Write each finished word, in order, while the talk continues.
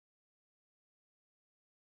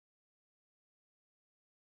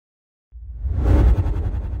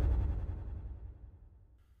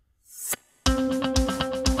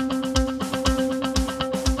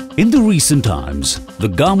In the recent times, the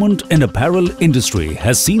garment and apparel industry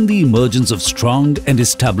has seen the emergence of strong and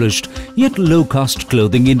established yet low-cost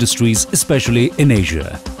clothing industries, especially in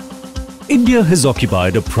Asia. India has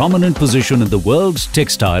occupied a prominent position in the world's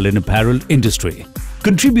textile and apparel industry,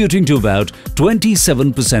 contributing to about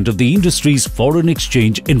 27% of the industry's foreign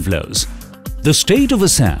exchange inflows. The state of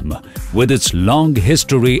Assam, with its long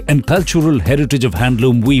history and cultural heritage of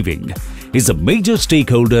handloom weaving, is a major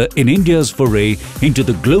stakeholder in India's foray into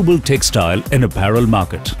the global textile and apparel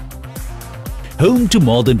market. Home to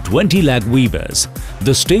more than 20 lakh weavers,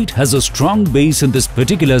 the state has a strong base in this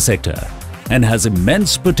particular sector and has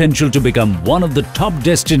immense potential to become one of the top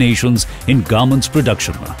destinations in garments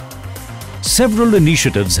production. Several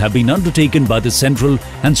initiatives have been undertaken by the central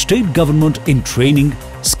and state government in training,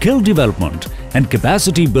 skill development and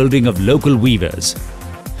capacity building of local weavers.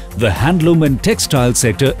 The handloom and textile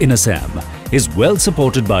sector in Assam is well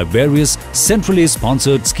supported by various centrally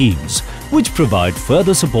sponsored schemes which provide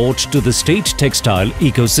further support to the state textile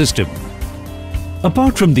ecosystem.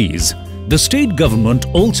 Apart from these, the state government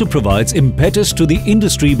also provides impetus to the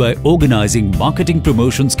industry by organizing marketing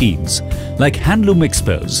promotion schemes like handloom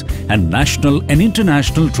expos and national and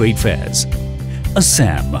international trade fairs.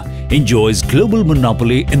 Assam enjoys global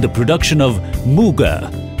monopoly in the production of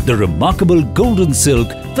muga, the remarkable golden silk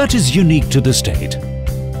that is unique to the state.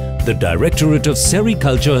 The Directorate of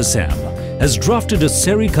Sericulture Assam has drafted a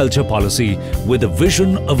sericulture policy with a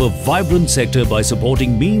vision of a vibrant sector by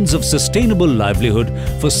supporting means of sustainable livelihood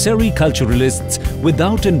for sericulturalists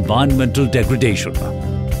without environmental degradation.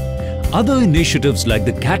 Other initiatives like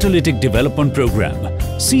the Catalytic Development Program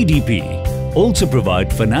 (CDP) also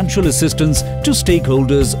provide financial assistance to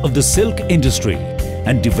stakeholders of the silk industry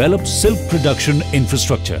and develop silk production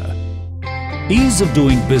infrastructure. Ease of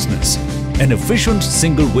doing business, an efficient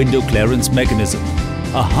single window clearance mechanism,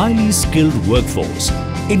 a highly skilled workforce,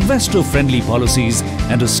 investor-friendly policies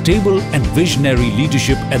and a stable and visionary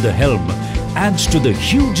leadership at the helm adds to the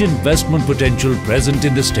huge investment potential present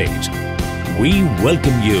in the state. We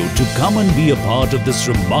welcome you to come and be a part of this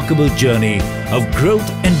remarkable journey of growth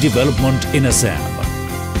and development in Assam,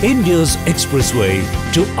 India's expressway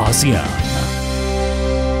to ASEAN.